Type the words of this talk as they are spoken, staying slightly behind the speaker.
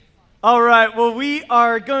All right, well, we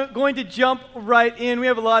are going to jump right in. We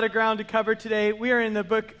have a lot of ground to cover today. We are in the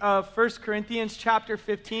book of 1 Corinthians chapter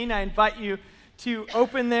 15. I invite you to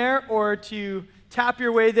open there or to tap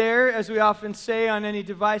your way there, as we often say on any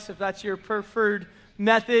device, if that's your preferred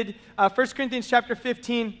method. 1 Corinthians chapter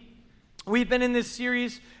 15, we've been in this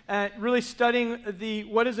series really studying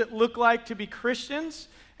what does it look like to be Christians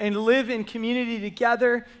and live in community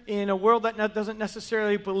together in a world that doesn't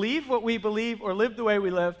necessarily believe what we believe or live the way we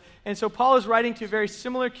live. And so Paul is writing to a very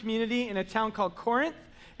similar community in a town called Corinth.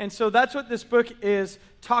 And so that's what this book is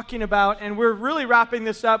talking about. And we're really wrapping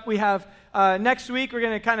this up. We have next week, we're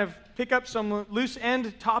going to kind of pick up some loose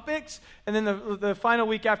end topics. And then the final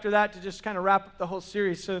week after that to just kind of wrap up the whole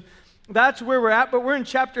series. So that's where we're at. But we're in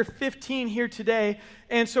chapter 15 here today.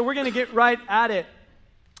 And so we're going to get right at it.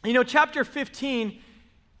 You know, chapter 15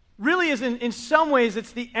 really is, in some ways,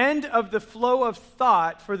 it's the end of the flow of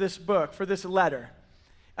thought for this book, for this letter.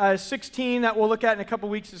 16, that we'll look at in a couple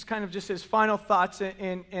weeks, is kind of just his final thoughts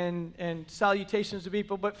and salutations to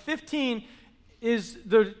people. But 15 is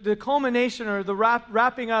the culmination or the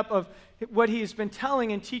wrapping up of what he's been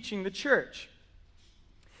telling and teaching the church.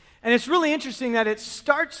 And it's really interesting that it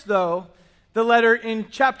starts, though, the letter in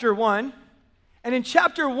chapter 1. And in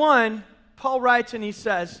chapter 1, Paul writes and he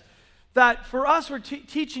says that for us, we're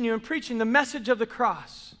teaching you and preaching the message of the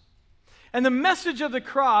cross. And the message of the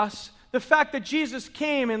cross, the fact that Jesus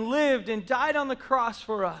came and lived and died on the cross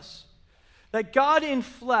for us, that God in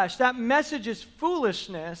flesh, that message is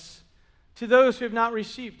foolishness to those who have not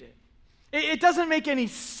received it. It doesn't make any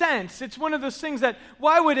sense. It's one of those things that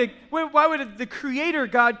why would the Creator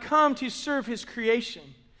God come to serve His creation?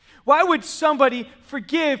 Why would somebody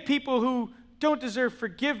forgive people who don't deserve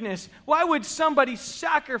forgiveness? Why would somebody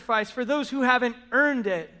sacrifice for those who haven't earned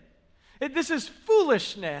it? This is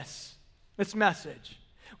foolishness, this message.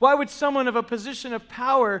 Why would someone of a position of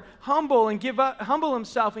power humble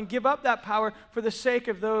himself and give up that power for the sake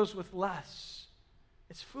of those with less?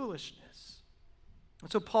 It's foolishness.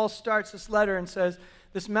 And so Paul starts this letter and says,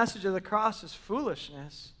 this message of the cross is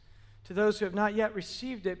foolishness to those who have not yet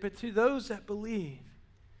received it, but to those that believe.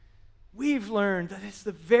 We've learned that it's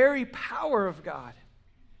the very power of God.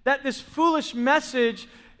 That this foolish message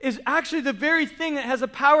is actually the very thing that has a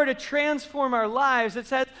power to transform our lives. It's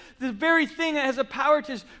the very thing that has a power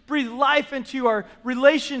to breathe life into our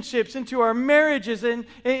relationships, into our marriages, and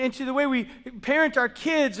into the way we parent our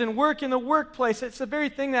kids and work in the workplace. It's the very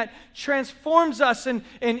thing that transforms us and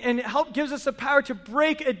gives us the power to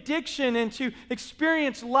break addiction and to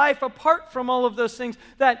experience life apart from all of those things.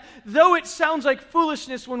 That though it sounds like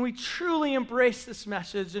foolishness, when we truly embrace this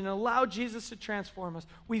message and allow Jesus to transform us,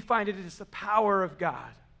 we find it is the power of God.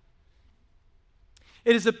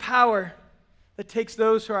 It is a power that takes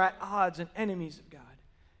those who are at odds and enemies of God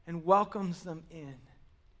and welcomes them in.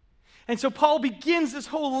 And so Paul begins this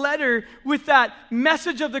whole letter with that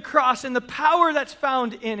message of the cross and the power that's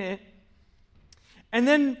found in it. And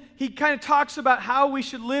then he kind of talks about how we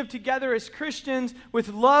should live together as Christians, with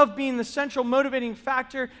love being the central motivating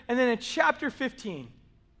factor. And then in chapter 15,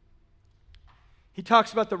 he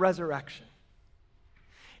talks about the resurrection.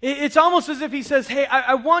 It's almost as if he says, hey,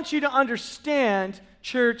 I want you to understand,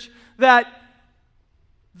 church, that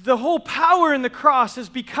the whole power in the cross is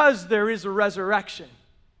because there is a resurrection.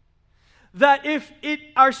 That if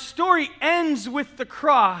our story ends with the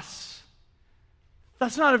cross,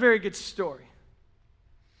 that's not a very good story.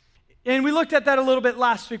 And we looked at that a little bit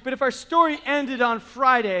last week, but if our story ended on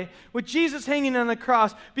Friday with Jesus hanging on the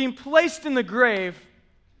cross, being placed in the grave,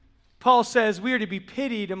 Paul says we are to be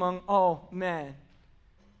pitied among all men,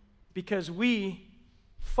 because we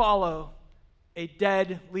follow a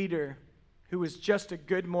dead leader who was just a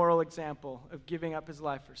good moral example of giving up his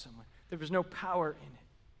life for someone. There was no power in it.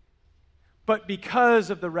 But because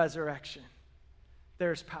of the resurrection,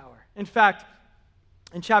 there's power. In fact,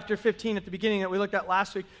 in chapter 15 at the beginning that we looked at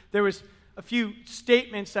last week, there was a few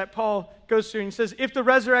statements that Paul goes through and says, if the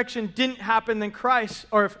resurrection didn't happen, then Christ,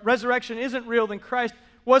 or if resurrection isn't real, then Christ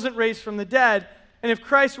wasn't raised from the dead. And if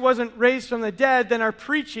Christ wasn't raised from the dead, then our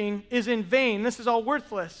preaching is in vain. This is all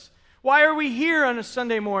worthless. Why are we here on a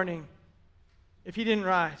Sunday morning if he didn't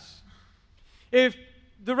rise? If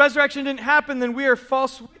the resurrection didn't happen, then we are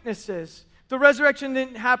false witnesses. If the resurrection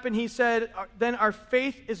didn't happen, he said, then our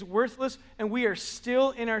faith is worthless and we are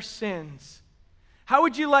still in our sins. How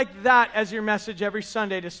would you like that as your message every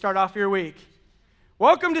Sunday to start off your week?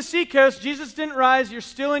 Welcome to Seacoast. Jesus didn't rise. You're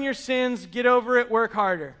still in your sins. Get over it. Work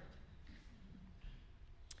harder.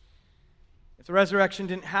 If the resurrection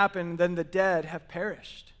didn't happen, then the dead have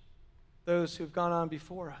perished, those who have gone on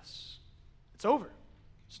before us. It's over.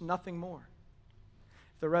 There's nothing more.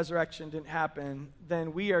 the resurrection didn't happen,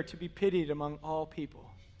 then we are to be pitied among all people.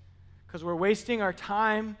 Because we're wasting our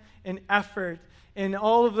time and effort, and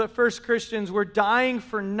all of the first Christians were dying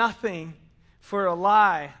for nothing, for a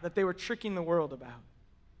lie that they were tricking the world about.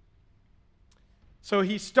 So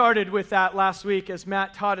he started with that last week as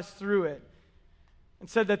Matt taught us through it, and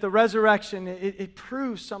said that the resurrection, it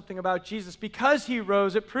proves something about Jesus. Because he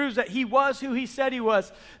rose, it proves that he was who he said he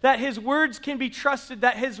was, that his words can be trusted,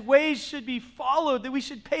 that his ways should be followed, that we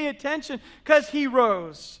should pay attention because he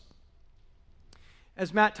rose.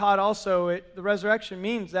 As Matt taught also, the resurrection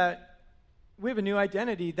means that we have a new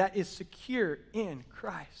identity that is secure in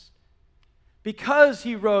Christ. Because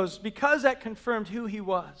he rose, because that confirmed who he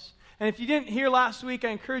was. And if you didn't hear last week, I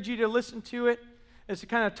encourage you to listen to it, as to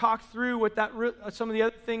kind of talk through what some of the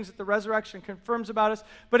other things that the resurrection confirms about us.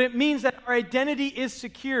 But it means that our identity is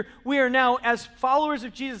secure. We are now, as followers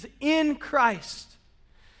of Jesus, in Christ.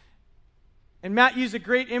 And Matt used a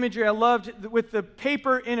great imagery I loved with the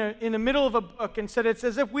paper in the middle of a book, and said it's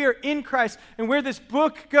as if we are in Christ, and where this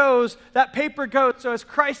book goes, that paper goes. So as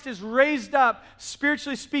Christ is raised up,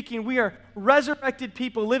 spiritually speaking, we are resurrected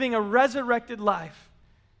people living a resurrected life.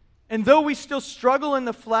 And though we still struggle in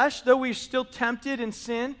the flesh, though we're still tempted in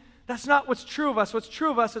sin, that's not what's true of us. What's true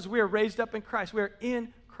of us is we are raised up in Christ. We are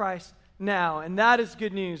in Christ now. And that is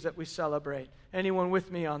good news that we celebrate. Anyone with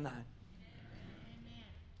me on that?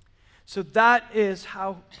 So that is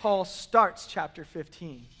how Paul starts chapter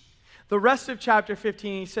 15. The rest of chapter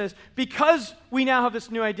 15, he says, because we now have this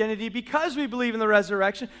new identity, because we believe in the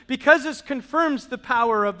resurrection, because this confirms the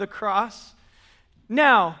power of the cross,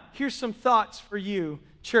 now, here's some thoughts for you,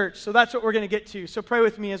 church. So that's what we're going to get to. So pray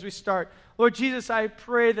with me as we start. Lord Jesus, I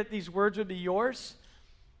pray that these words would be yours.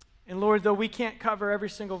 And Lord, though we can't cover every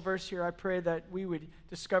single verse here, I pray that we would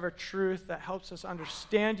discover truth that helps us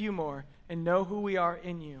understand you more and know who we are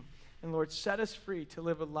in you. And Lord, set us free to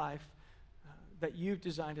live a life that you've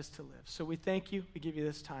designed us to live. So we thank you. We give you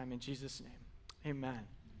this time in Jesus' name. Amen.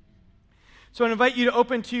 So I invite you to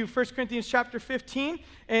open to 1 Corinthians chapter 15,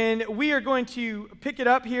 and we are going to pick it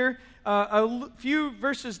up here a few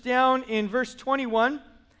verses down in verse 21.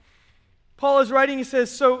 Paul is writing, he says,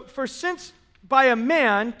 "So, for since by a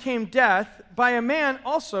man came death, by a man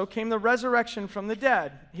also came the resurrection from the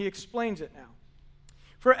dead." He explains it now.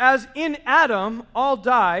 "For as in Adam all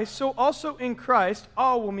die, so also in Christ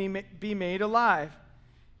all will be made alive,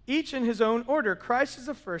 each in his own order. Christ is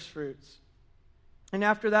the firstfruits, and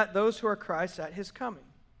after that, those who are Christ at his coming."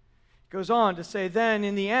 It goes on to say, then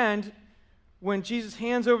in the end, when Jesus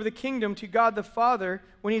hands over the kingdom to God the Father,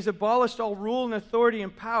 when he's abolished all rule and authority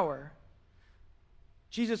and power,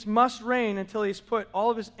 Jesus must reign until he's put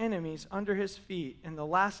all of his enemies under his feet, and the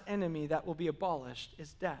last enemy that will be abolished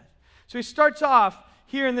is death. So he starts off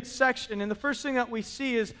here in this section, and the first thing that we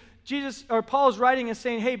see is Paul is writing and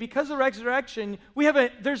saying, hey, because of the resurrection,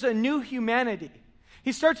 there's a new humanity.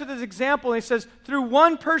 He starts with this example, and he says, through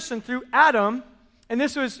one person, through Adam, and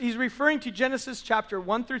he's referring to Genesis chapter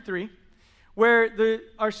 1 through 3, where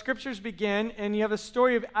our scriptures begin, and you have a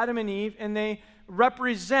story of Adam and Eve, and they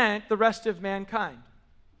represent the rest of mankind.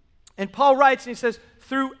 And Paul writes, and he says,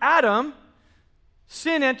 through Adam,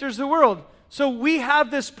 sin enters the world. So we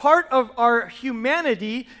have this part of our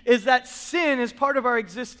humanity is that sin is part of our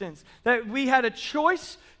existence. That we had a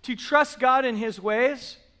choice to trust God in his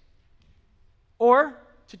ways or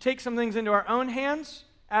to take some things into our own hands.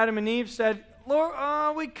 Adam and Eve said,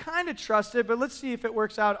 Lord, we kind of trust it, but let's see if it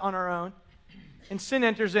works out on our own. And sin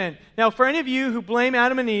enters in. Now, for any of you who blame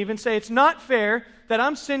Adam and Eve and say, it's not fair that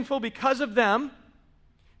I'm sinful because of them,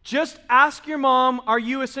 just ask your mom, are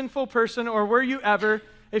you a sinful person or were you ever?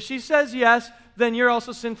 If she says yes, then you're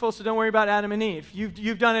also sinful, so don't worry about Adam and Eve.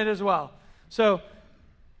 You've done it as well. So,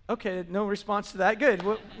 okay, no response to that. Good,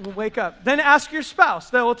 we'll wake up. Then ask your spouse.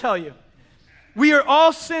 That will tell you. We are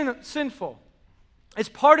all sinful. It's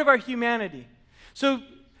part of our humanity. So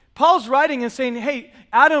Paul's writing and saying, hey,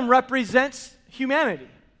 Adam represents humanity,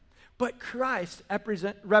 but Christ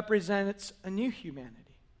represents a new humanity.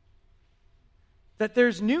 That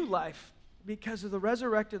there's new life because of the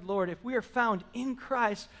resurrected Lord. If we are found in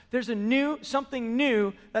Christ, there's something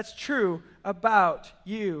new that's true about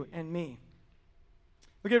you and me.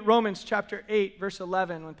 Look at Romans chapter 8, verse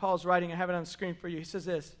 11. When Paul's writing, I have it on the screen for you. He says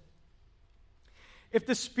this, if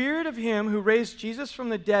the spirit of him who raised Jesus from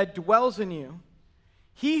the dead dwells in you,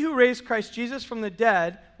 he who raised Christ Jesus from the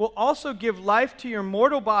dead will also give life to your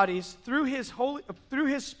mortal bodies through his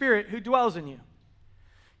spirit who dwells in you.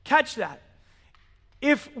 Catch that.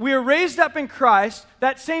 If we're raised up in Christ,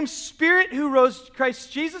 that same spirit who rose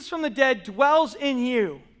Christ Jesus from the dead dwells in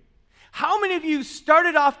you. How many of you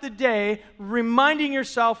started off the day reminding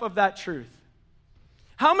yourself of that truth?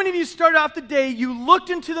 How many of you started off the day, you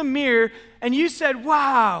looked into the mirror, and you said,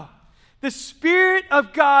 wow, the Spirit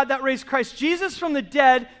of God that raised Christ Jesus from the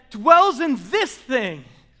dead dwells in this thing?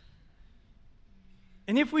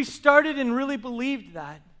 And if we started and really believed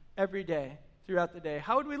that every day, throughout the day,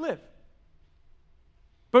 how would we live?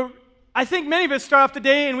 But I think many of us start off the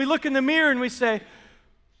day and we look in the mirror and we say,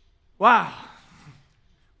 wow,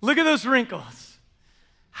 look at those wrinkles.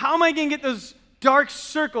 How am I going to get those dark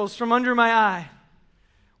circles from under my eye?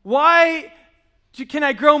 Why can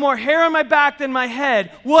I grow more hair on my back than my head?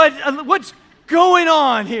 What's going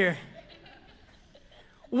on here?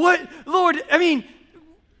 Lord,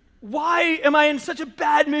 why am I in such a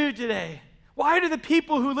bad mood today? Why do the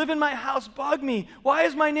people who live in my house bug me? Why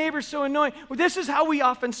is my neighbor so annoying? Well, this is how we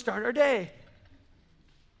often start our day.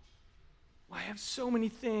 I have so many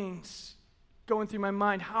things going through my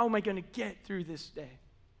mind. How am I going to get through this day?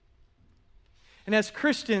 And as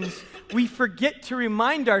Christians, we forget to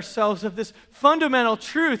remind ourselves of this fundamental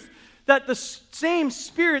truth that the same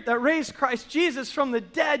Spirit that raised Christ Jesus from the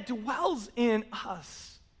dead dwells in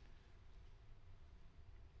us.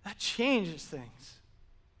 That changes things.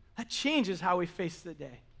 That changes how we face the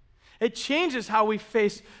day. It changes how we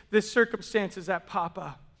face the circumstances that pop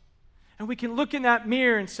up. And we can look in that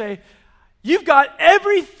mirror and say, you've got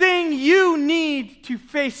everything you need to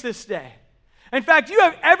face this day. In fact, you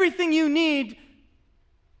have everything you need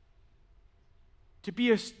to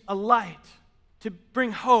be a light, to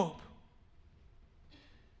bring hope,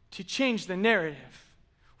 to change the narrative.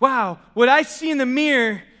 Wow, what I see in the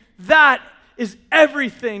mirror, that is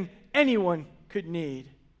everything anyone could need.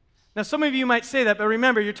 Now, some of you might say that, but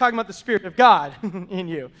remember, you're talking about the Spirit of God in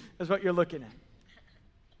you. That's what you're looking at.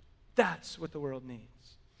 That's what the world needs.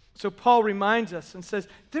 So Paul reminds us and says,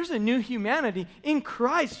 there's a new humanity in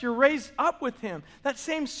Christ. You're raised up with Him. That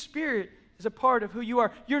same Spirit is a part of who you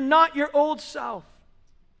are. You're not your old self.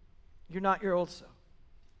 You're not your old self.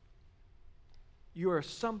 You are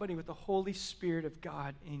somebody with the Holy Spirit of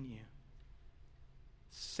God in you.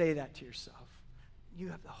 Say that to yourself. You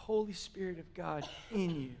have the Holy Spirit of God in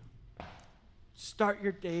you. Start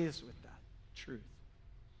your days with that truth.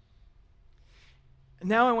 And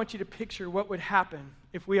now I want you to picture what would happen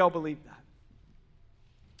if we all believed that.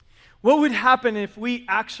 What would happen if we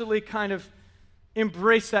actually kind of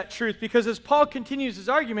embrace that truth? Because as Paul continues his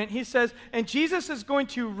argument, he says, and Jesus is going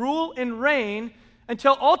to rule and reign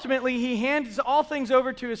until ultimately he hands all things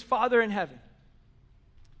over to his Father in heaven.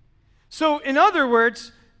 So in other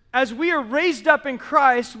words, as we are raised up in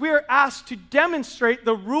Christ, we are asked to demonstrate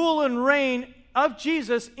the rule and reign of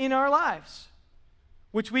Jesus in our lives,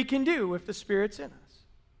 which we can do if the Spirit's in us.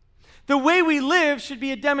 The way we live should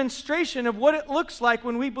be a demonstration of what it looks like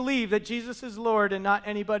when we believe that Jesus is Lord and not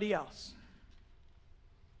anybody else.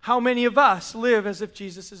 How many of us live as if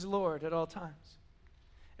Jesus is Lord at all times?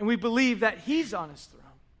 And we believe that He's on His throne.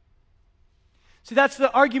 See, that's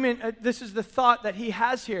the argument. This is the thought that he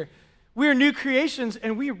has here. We are new creations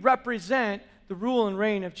and we represent the rule and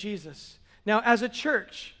reign of Jesus. Now, as a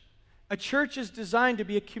church is designed to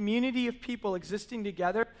be a community of people existing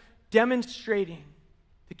together, demonstrating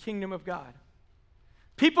the kingdom of God.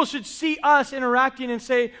 People should see us interacting and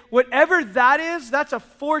say, whatever that is, that's a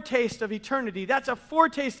foretaste of eternity. That's a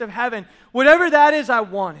foretaste of heaven. Whatever that is, I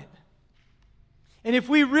want it. And if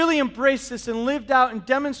we really embraced this and lived out and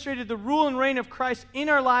demonstrated the rule and reign of Christ in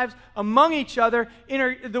our lives, among each other,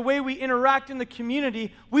 the way we interact in the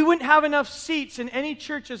community, we wouldn't have enough seats in any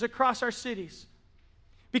churches across our cities.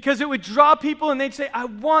 Because it would draw people and they'd say, I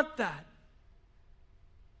want that.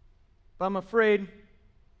 But I'm afraid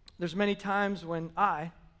there's many times when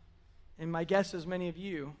I, and my guess is many of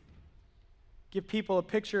you, give people a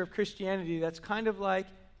picture of Christianity that's kind of like,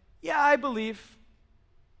 yeah, I believe,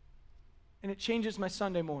 and it changes my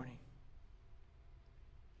Sunday morning.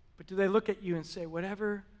 But do they look at you and say,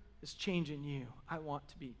 whatever is changing you, I want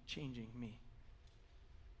to be changing me?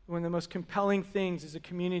 One of the most compelling things is a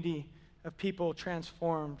community of people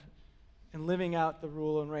transformed and living out the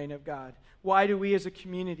rule and reign of God. Why do we as a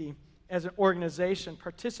community, as an organization,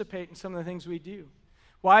 participate in some of the things we do?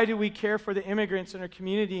 Why do we care for the immigrants in our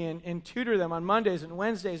community and tutor them on Mondays and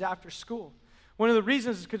Wednesdays after school? One of the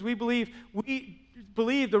reasons is because we believe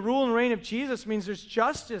the rule and reign of Jesus means there's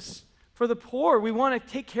justice for the poor. We want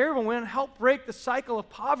to take care of them. We want to help break the cycle of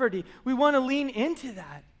poverty. We want to lean into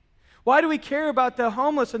that. Why do we care about the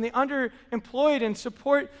homeless and the underemployed and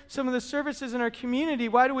support some of the services in our community?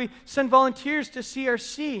 Why do we send volunteers to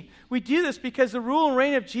CRC? We do this because the rule and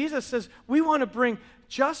reign of Jesus says we want to bring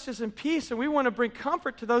justice and peace, and we want to bring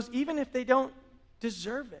comfort to those even if they don't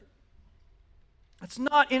deserve it. It's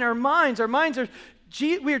not in our minds. Our minds are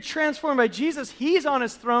we are transformed by Jesus. He's on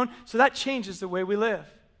his throne, so that changes the way we live.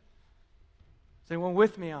 Is anyone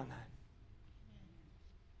with me on that?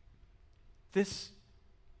 This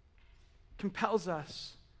compels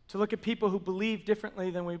us to look at people who believe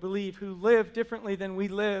differently than we believe, who live differently than we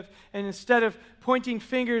live, and instead of pointing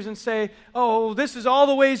fingers and say, oh, this is all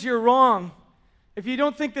the ways you're wrong. If you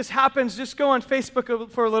don't think this happens, just go on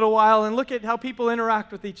Facebook for a little while and look at how people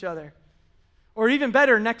interact with each other. Or even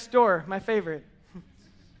better, Nextdoor, my favorite.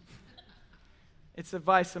 It's a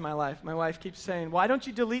vice in my life. My wife keeps saying, why don't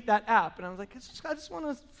you delete that app? And I was like, I just want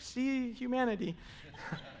to see humanity.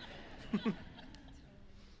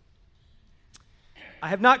 I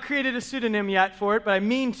have not created a pseudonym yet for it, but I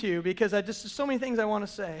mean to, because there's so many things I want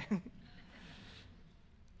to say.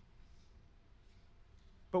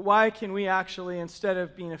 But why can we actually, instead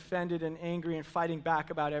of being offended and angry and fighting back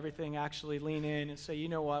about everything, actually lean in and say, you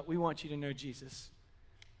know what, we want you to know Jesus.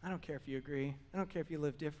 I don't care if you agree. I don't care if you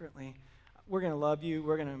live differently. We're going to love you.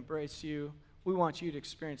 We're going to embrace you. We want you to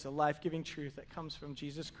experience a life-giving truth that comes from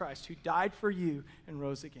Jesus Christ, who died for you and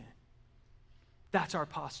rose again. That's our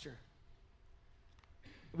posture.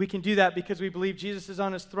 We can do that because we believe Jesus is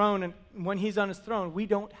on his throne, and when he's on his throne, we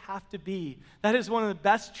don't have to be. That is one of the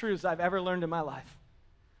best truths I've ever learned in my life,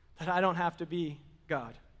 that I don't have to be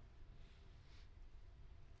God.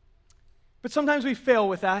 But sometimes we fail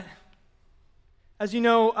with that. As you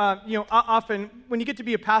know, often when you get to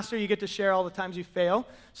be a pastor, you get to share all the times you fail.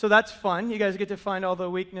 So that's fun. You guys get to find all the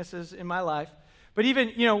weaknesses in my life. But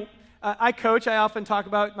even, I coach. I often talk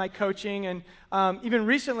about my coaching. And even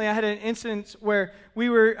recently, I had an instance where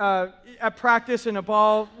we were at practice and a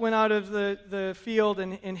ball went out of the field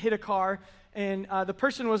and hit a car. And the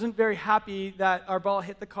person wasn't very happy that our ball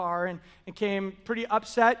hit the car and came pretty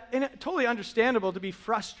upset. And totally understandable to be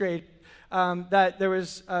frustrated that there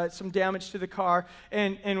was some damage to the car,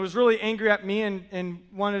 and was really angry at me and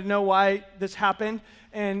wanted to know why this happened.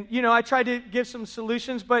 And, I tried to give some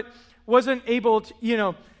solutions, but wasn't able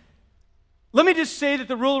to, let me just say that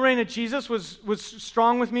the rule reign of Jesus was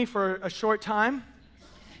strong with me for a short time.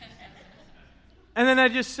 And then I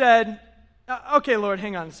just said, okay, Lord,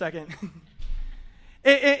 hang on a second.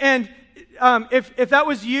 And if that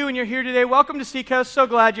was you and you're here today, welcome to Seacoast. So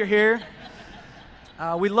glad you're here.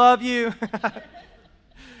 We love you.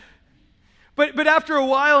 But after a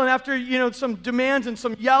while and after, some demands and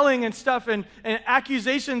some yelling and stuff and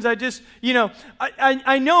accusations, I just,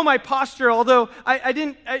 I know my posture, although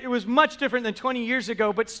it was much different than 20 years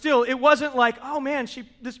ago, but still, it wasn't like, oh man,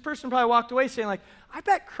 this person probably walked away saying like, I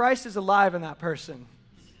bet Christ is alive in that person.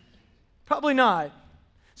 Probably not.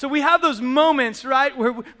 So we have those moments, right,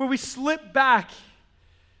 where we slip back.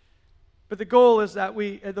 But the goal is that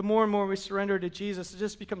the more and more we surrender to Jesus, it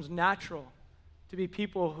just becomes natural to be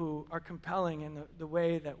people who are compelling in the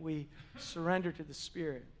way that we surrender to the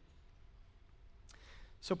Spirit.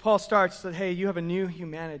 So Paul starts that, hey, you have a new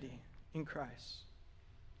humanity in Christ.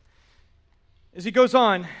 As he goes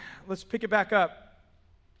on, let's pick it back up.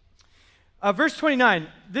 Verse 29,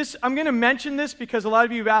 I'm going to mention this because a lot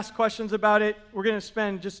of you have asked questions about it. We're going to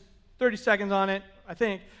spend just 30 seconds on it, I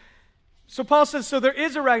think. So Paul says, so there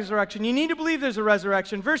is a resurrection. You need to believe there's a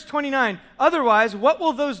resurrection. Verse 29, otherwise, what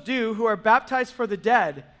will those do who are baptized for the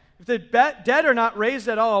dead? If the dead are not raised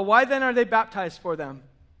at all, why then are they baptized for them?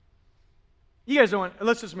 You guys don't want,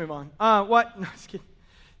 let's just move on. What? No, just kidding.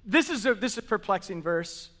 This is a perplexing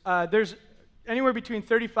verse. There's anywhere between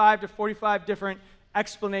 35 to 45 different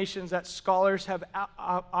explanations that scholars have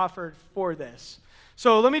offered for this.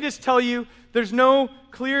 So let me just tell you, there's no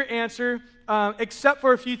clear answer except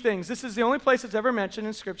for a few things. This is the only place it's ever mentioned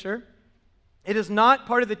in Scripture. It is not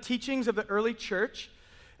part of the teachings of the early church.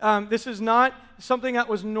 This is not something that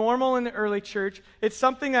was normal in the early church. It's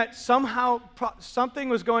something that somehow something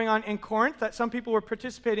was going on in Corinth, that some people were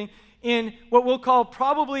participating in what we'll call,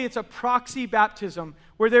 probably it's a proxy baptism,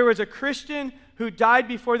 where there was a Christian who died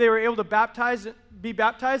before they were able to be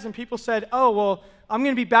baptized, and people said, oh, well, I'm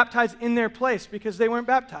going to be baptized in their place because they weren't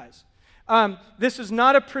baptized. This is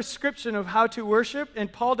not a prescription of how to worship,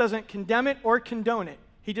 and Paul doesn't condemn it or condone it.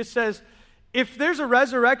 He just says, if there's a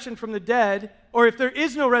resurrection from the dead, or if there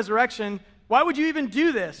is no resurrection, why would you even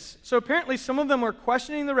do this? So apparently some of them were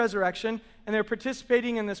questioning the resurrection, and they're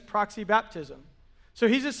participating in this proxy baptism. So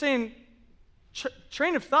he's just saying,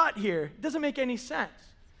 train of thought here, it doesn't make any sense.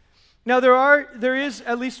 Now there is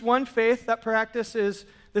at least one faith that practices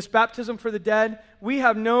this baptism for the dead. We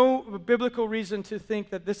have no biblical reason to think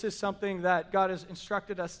that this is something that God has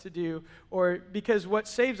instructed us to do, or because what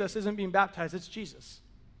saves us isn't being baptized, it's Jesus.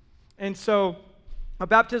 And so a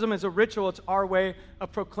baptism is a ritual. It's our way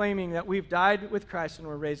of proclaiming that we've died with Christ and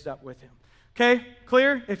we're raised up with him. Okay,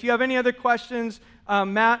 clear? If you have any other questions,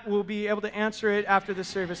 Matt will be able to answer it after the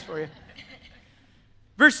service for you.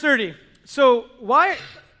 Verse 30. So why,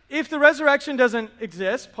 if the resurrection doesn't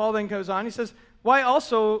exist, Paul then goes on, he says, why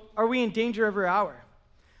also are we in danger every hour?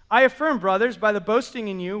 I affirm, brothers, by the boasting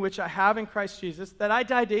in you, which I have in Christ Jesus, that I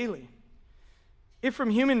die daily. If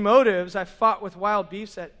from human motives I fought with wild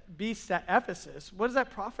beasts at Ephesus, what does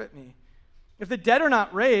that profit me? If the dead are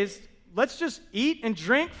not raised, let's just eat and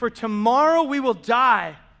drink, for tomorrow we will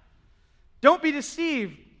die. Don't be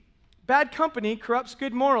deceived. Bad company corrupts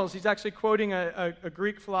good morals. He's actually quoting a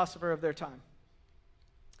Greek philosopher of their time.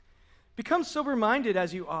 Become sober-minded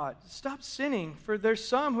as you ought. Stop sinning, for there's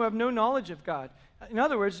some who have no knowledge of God. In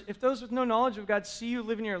other words, if those with no knowledge of God see you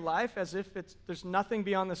living your life as if there's nothing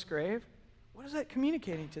beyond this grave, what is that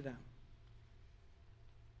communicating to them?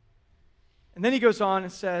 And then he goes on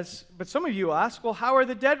and says, but some of you ask, well, how are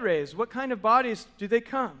the dead raised? What kind of bodies do they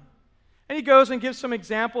come? And he goes and gives some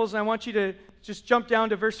examples, and I want you to just jump down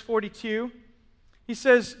to verse 42. He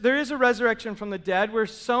says, there is a resurrection from the dead. We're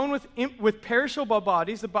sown with perishable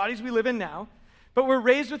bodies, the bodies we live in now, but we're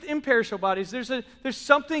raised with imperishable bodies. There's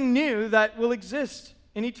something new that will exist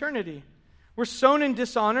in eternity. We're sown in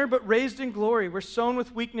dishonor, but raised in glory. We're sown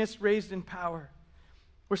with weakness, raised in power.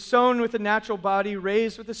 We're sown with a natural body,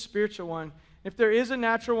 raised with a spiritual one. If there is a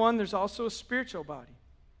natural one, there's also a spiritual body.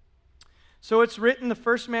 So it's written, the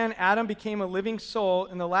first man, Adam, became a living soul,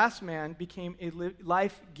 and the last man became a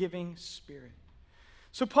life-giving spirit.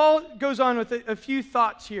 So Paul goes on with a few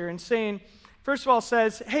thoughts here and saying, first of all,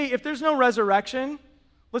 says, hey, if there's no resurrection,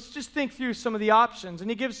 let's just think through some of the options. And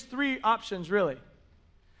he gives three options, really.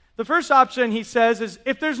 The first option, he says, is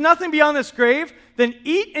if there's nothing beyond this grave, then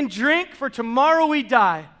eat and drink, for tomorrow we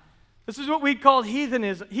die. This is what we call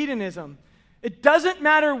hedonism. It doesn't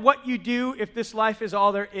matter what you do if this life is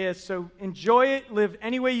all there is. So enjoy it, live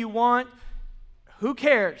any way you want. Who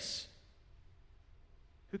cares?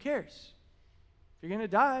 Who cares? If you're going to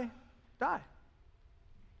die, die.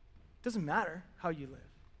 It doesn't matter how you live.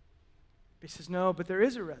 But he says, no, but there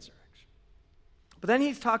is a resurrection. But then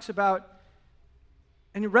he talks about,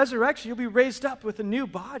 in resurrection, you'll be raised up with a new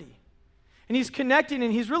body. And he's connecting,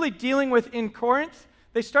 and he's really dealing with, in Corinth,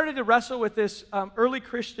 they started to wrestle with this early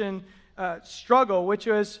Christian struggle, which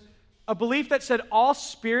was a belief that said all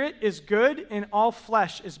spirit is good and all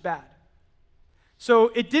flesh is bad. So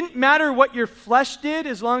it didn't matter what your flesh did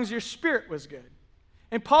as long as your spirit was good.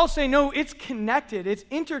 And Paul's saying, no, it's connected. It's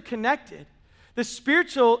interconnected. The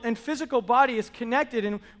spiritual and physical body is connected.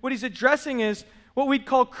 And what he's addressing is what we'd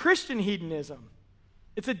call Christian hedonism.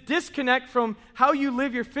 It's a disconnect from how you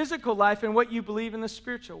live your physical life and what you believe in the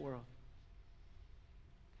spiritual world.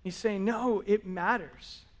 He's saying, no, it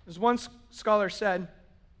matters. As one scholar said,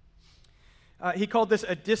 he called this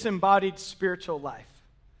a disembodied spiritual life.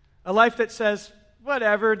 A life that says,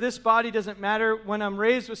 whatever, this body doesn't matter. When I'm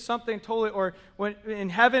raised with something totally, or when in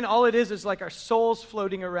heaven, all it is like our souls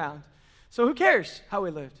floating around. So who cares how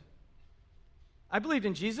we lived? I believed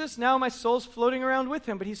in Jesus. Now my soul's floating around with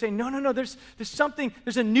him. But he's saying, no, there's something,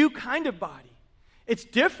 there's a new kind of body. It's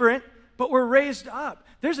different, but we're raised up.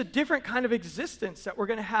 There's a different kind of existence that we're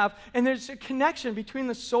going to have. And there's a connection between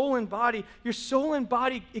the soul and body. Your soul and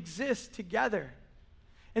body exist together.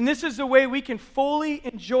 And this is the way we can fully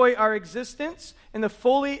enjoy our existence in the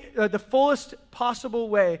fullest possible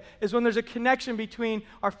way, is when there's a connection between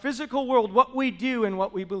our physical world, what we do, and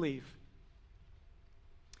what we believe.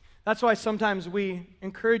 That's why sometimes we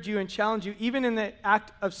encourage you and challenge you, even in the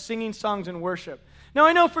act of singing songs and worship. Now,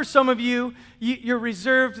 I know for some of you, you're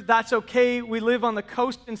reserved. That's okay. We live on the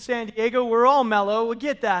coast in San Diego. We're all mellow. We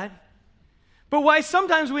get that. But why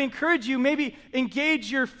sometimes we encourage you, maybe engage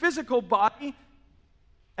your physical body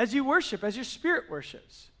as you worship, as your spirit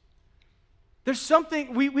worships. There's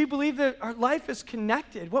something, we believe that our life is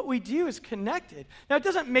connected. What we do is connected. Now, it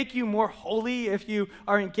doesn't make you more holy if you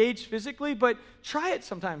are engaged physically, but try it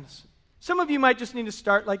sometimes. Some of you might just need to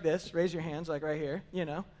start like this. Raise your hands like right here,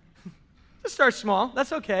 Just start small.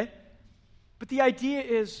 That's okay. But the idea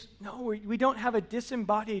is, no, we don't have a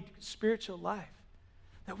disembodied spiritual life.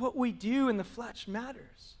 That what we do in the flesh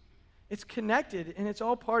matters. It's connected, and it's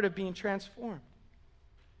all part of being transformed.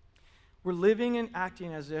 We're living and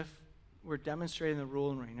acting as if we're demonstrating the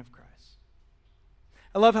rule and reign of Christ.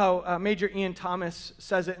 I love how Major Ian Thomas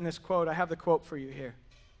says it in this quote. I have the quote for you here.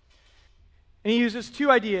 And he uses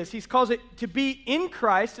two ideas. He calls it to be in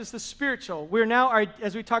Christ is the spiritual. We're now,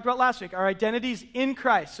 as we talked about last week, our identity's in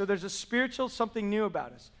Christ. So there's a spiritual, something new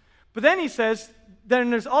about us. But then he says,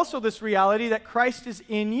 then there's also this reality that Christ is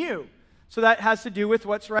in you. So that has to do with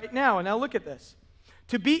what's right now. And now look at this.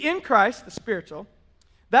 To be in Christ, the spiritual,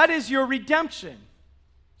 that is your redemption.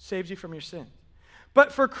 Saves you from your sin.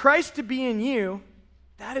 But for Christ to be in you,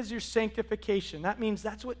 that is your sanctification. That means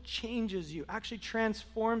that's what changes you, actually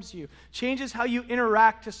transforms you, changes how you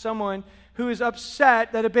interact to someone who is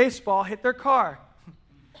upset that a baseball hit their car.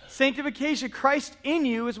 Sanctification, Christ in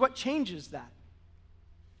you, is what changes that.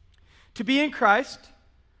 To be in Christ,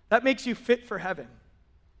 that makes you fit for heaven.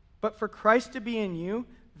 But for Christ to be in you,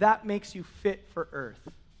 that makes you fit for earth.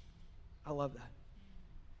 I love that.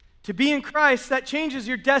 To be in Christ, that changes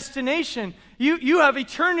your destination. You have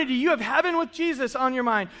eternity. You have heaven with Jesus on your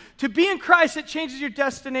mind. To be in Christ, it changes your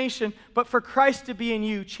destination. But for Christ to be in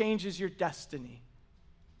you changes your destiny.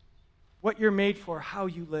 What you're made for, how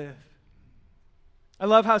you live. I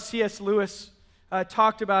love how C.S. Lewis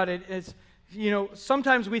talked about it. As,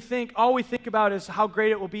 sometimes all we think about is how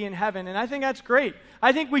great it will be in heaven. And I think that's great.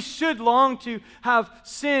 I think we should long to have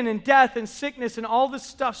sin and death and sickness and all this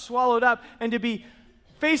stuff swallowed up and to be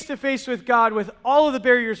face to face with God with all of the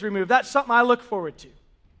barriers removed. That's something I look forward to.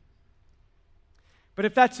 But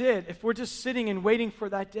if that's it, if we're just sitting and waiting for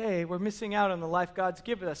that day, we're missing out on the life God's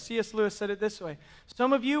given us. C.S. Lewis said it this way: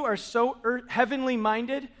 some of you are so heavenly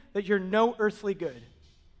minded that you're no earthly good.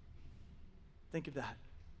 Think of that.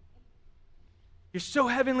 You're so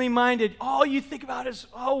heavenly minded, all you think about is,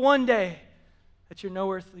 one day, that you're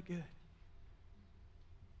no earthly good.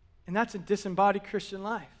 And that's a disembodied Christian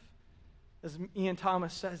life. As Ian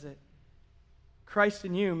Thomas says it, Christ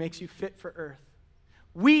in you makes you fit for earth.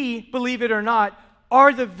 We, believe it or not,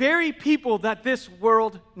 are the very people that this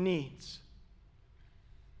world needs.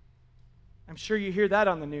 I'm sure you hear that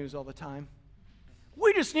on the news all the time.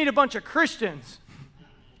 We just need a bunch of Christians.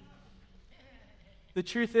 The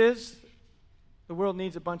truth is, the world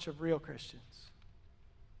needs a bunch of real Christians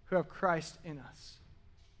who have Christ in us,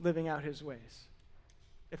 living out his ways.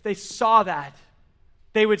 If they saw that,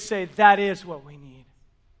 they would say, that is what we need.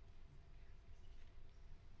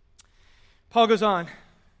 Paul goes on.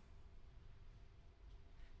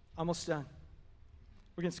 Almost done.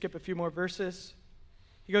 We're going to skip a few more verses.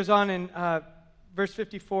 He goes on in verse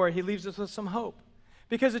 54. He leaves us with some hope.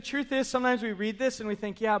 Because the truth is, sometimes we read this and we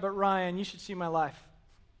think, yeah, but Ryan, you should see my life.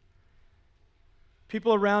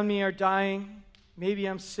 People around me are dying. Maybe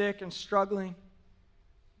I'm sick and struggling.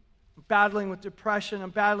 I'm battling with depression. I'm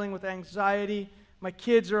battling with anxiety. My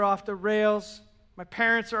kids are off the rails. My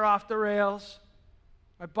parents are off the rails.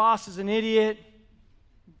 My boss is an idiot.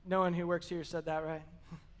 No one who works here said that, right?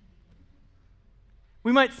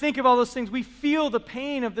 We might think of all those things. We feel the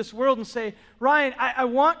pain of this world and say, Ryan, I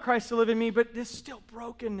want Christ to live in me, but there's still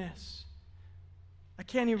brokenness. I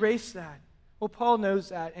can't erase that. Well, Paul knows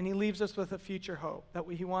that, and he leaves us with a future hope that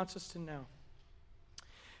he wants us to know.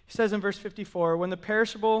 He says in verse 54, when the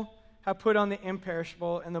perishable have put on the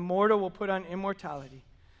imperishable, and the mortal will put on immortality,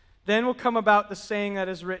 then will come about the saying that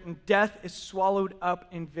is written, death is swallowed up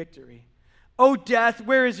in victory. O death,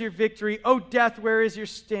 where is your victory? O death, where is your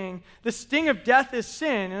sting? The sting of death is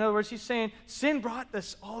sin. In other words, he's saying sin brought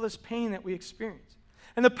all this pain that we experience.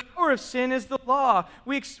 And the power of sin is the law.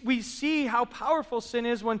 We see how powerful sin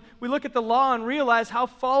is when we look at the law and realize how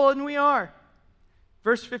fallen we are.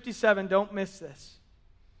 Verse 57, don't miss this.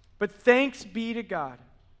 But thanks be to God,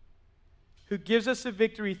 who gives us a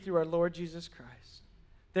victory through our Lord Jesus Christ.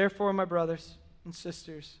 Therefore, my brothers and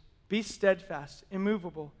sisters, be steadfast,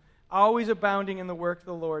 immovable, always abounding in the work of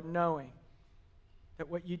the Lord, knowing that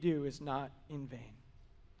what you do is not in vain.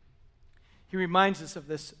 He reminds us of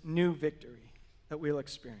this new victory that we'll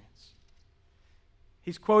experience.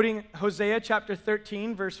 He's quoting Hosea chapter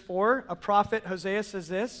 13, verse 4. A prophet, Hosea, says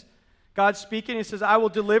this. God speaking, he says, I will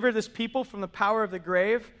deliver this people from the power of the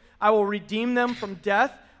grave. I will redeem them from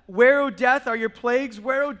death. Where, O death, are your plagues?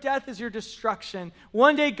 Where, O death, is your destruction?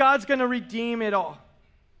 One day God's going to redeem it all.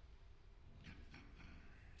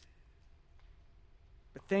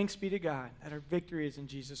 But thanks be to God that our victory is in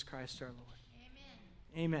Jesus Christ our Lord.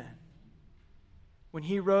 Amen. Amen. When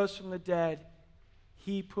he rose from the dead,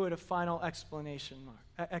 he put a final exclamation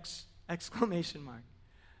mark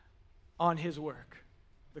on his work,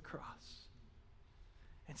 the cross,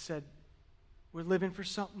 and said, we're living for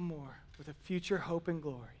something more with a future hope and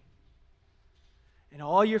glory. And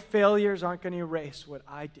all your failures aren't going to erase what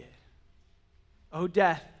I did. Oh,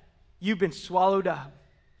 death, you've been swallowed up.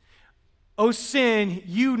 Oh, sin,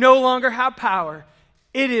 you no longer have power.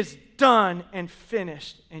 It is done and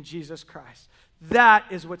finished in Jesus Christ. That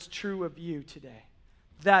is what's true of you today.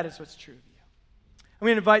 That is what's true of you. I'm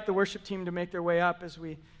going to invite the worship team to make their way up as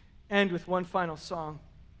we end with one final song.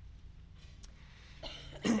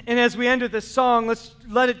 And as we end with this song, let's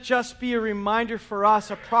let it just be a reminder for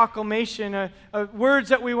us, a proclamation, words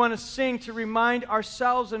that we want to sing to remind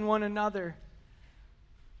ourselves and one another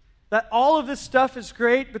That all of this stuff is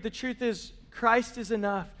great, but the truth is Christ is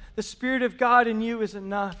enough. The Spirit of God in you is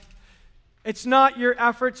enough. It's not your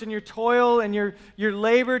efforts and your toil and your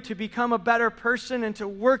labor to become a better person and to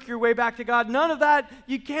work your way back to God. None of that.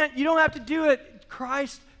 You don't have to do it.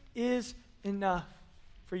 Christ is enough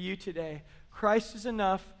for you today. Christ is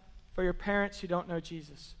enough for your parents who don't know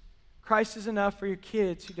Jesus. Christ is enough for your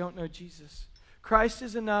kids who don't know Jesus. Christ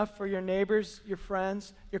is enough for your neighbors, your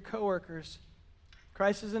friends, your coworkers.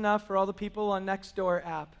 Christ is enough for all the people on Nextdoor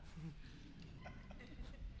app.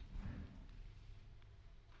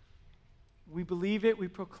 We believe it, we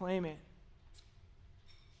proclaim it.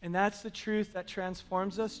 And that's the truth that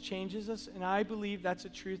transforms us, changes us, and I believe that's a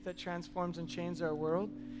truth that transforms and changes our world,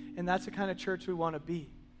 and that's the kind of church we want to be.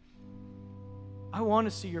 I want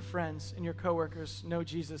to see your friends and your coworkers know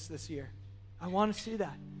Jesus this year. I want to see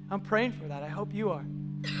that. I'm praying for that. I hope you are.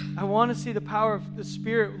 I want to see the power of the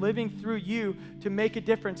Spirit living through you to make a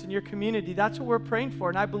difference in your community. That's what we're praying for,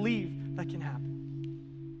 and I believe that can happen.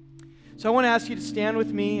 So I want to ask you to stand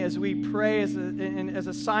with me as we pray as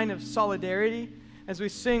a sign of solidarity, as we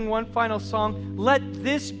sing one final song. Let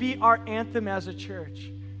this be our anthem as a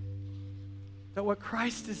church, that what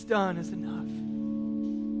Christ has done is enough.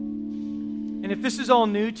 And if this is all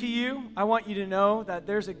new to you, I want you to know that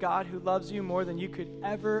there's a God who loves you more than you could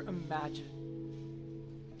ever imagine.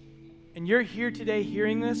 And you're here today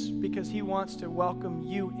hearing this because he wants to welcome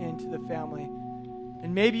you into the family.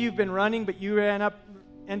 And maybe you've been running, but you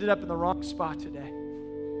ended up in the wrong spot today,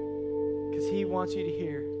 because he wants you to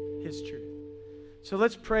hear his truth. So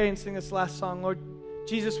let's pray and sing this last song. Lord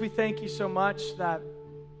Jesus, we thank you so much that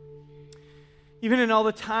even in all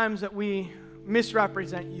the times that we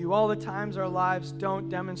misrepresent you, all the times our lives don't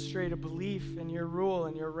demonstrate a belief in your rule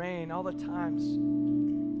and your reign, all the times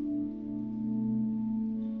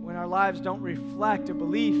when our lives don't reflect a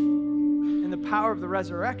belief in the power of the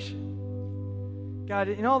resurrection, God,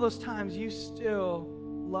 in all those times, you still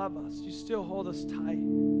love us. You still hold us tight.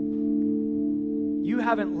 You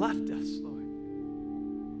haven't left us, Lord.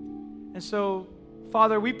 And so,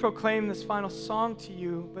 Father, we proclaim this final song to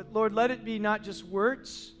you, but Lord, let it be not just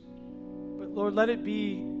words, but Lord, let it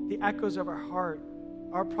be the echoes of our heart,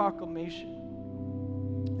 our proclamation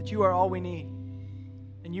that you are all we need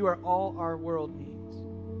and you are all our world needs.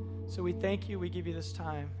 So we thank you, we give you this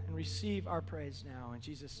time, and receive our praise now. In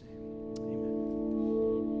Jesus' name, amen.